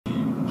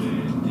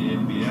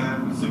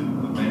am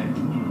Superman.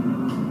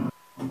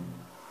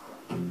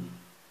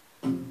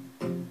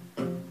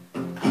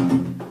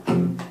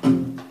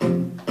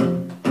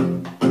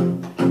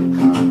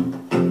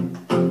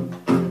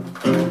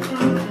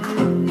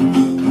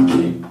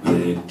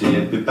 Deeply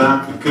Dippy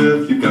back the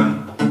curve you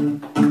got.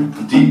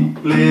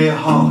 Deeply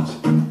hot,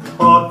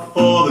 hot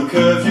for the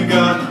curve you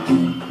got.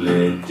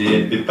 Deeply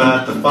Dippy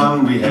about the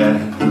fun we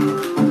had.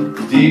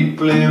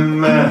 Deeply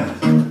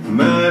mad,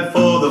 mad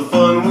for the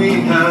fun we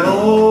had.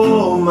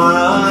 Oh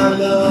my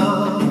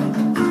love,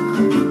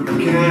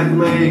 I can't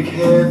make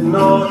head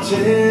nor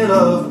tail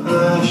of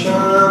passion.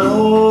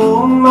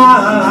 Oh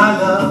my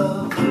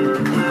love,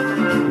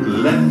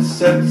 let's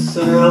set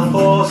sail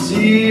for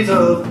seas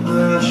of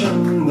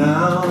passion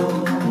now.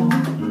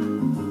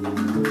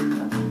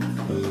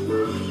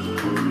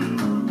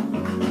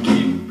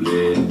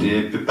 Deeply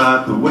Dippy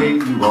about the way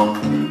you walk,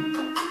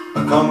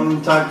 a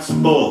contact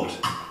sport.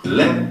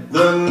 Let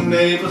the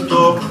neighbors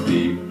talk.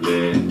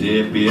 Deeply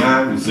Dippy,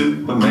 I'm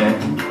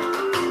Superman.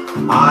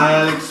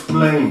 I'll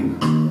explain,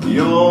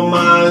 you're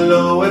my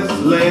lowest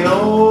lane.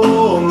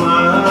 Oh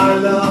my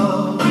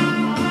love,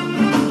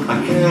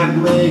 I can't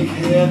make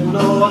head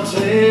nor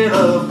tail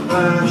of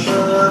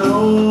passion.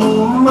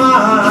 Oh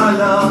my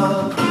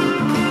love,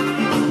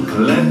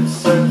 let's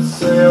set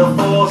sail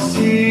for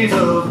seas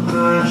of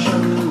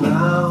passion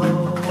now.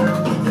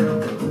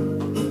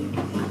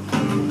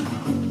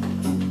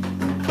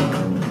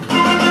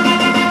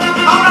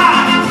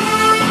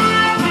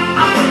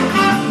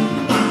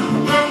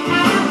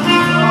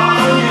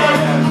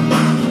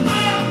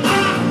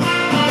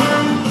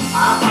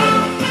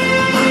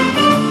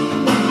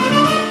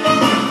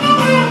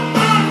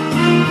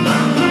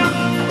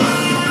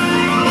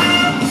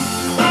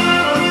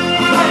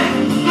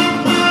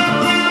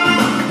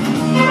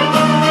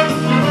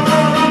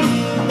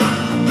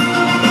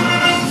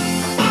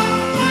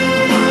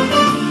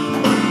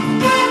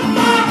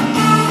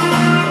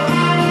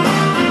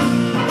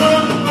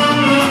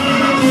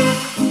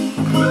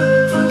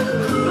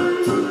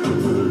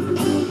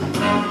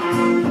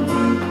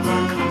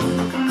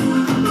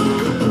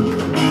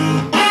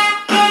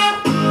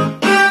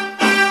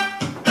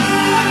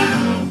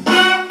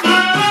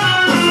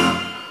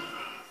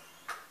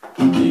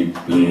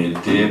 Deeply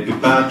Dippy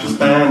about your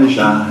Spanish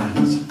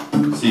eyes,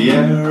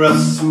 Sierra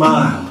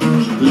smile,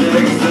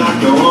 legs that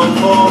go on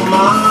for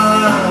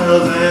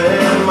miles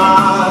and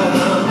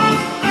miles.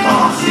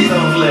 Oh, see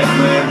those legs,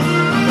 man.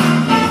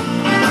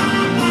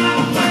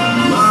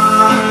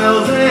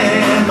 Miles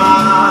and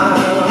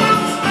miles.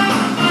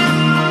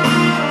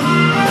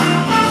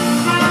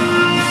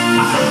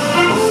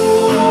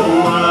 Oh,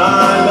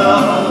 my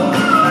love,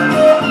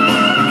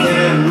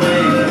 can't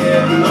make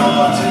head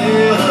nor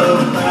tail of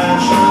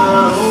passion.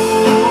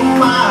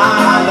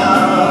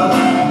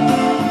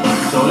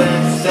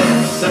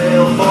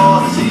 Sail for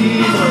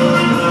seas of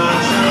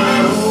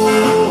passion.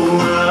 Oh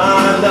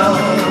my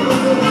love,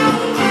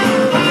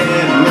 I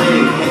can't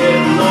make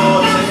head nor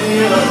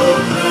tail of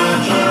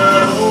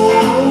passion.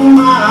 Oh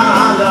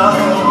my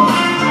love,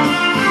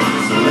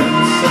 so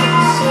let's set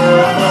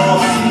sail for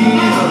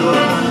seas of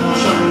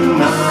passion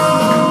now.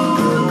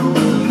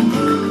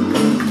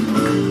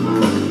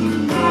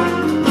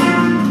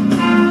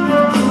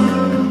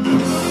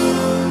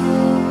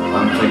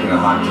 I'm taking a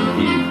hot to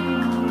pee.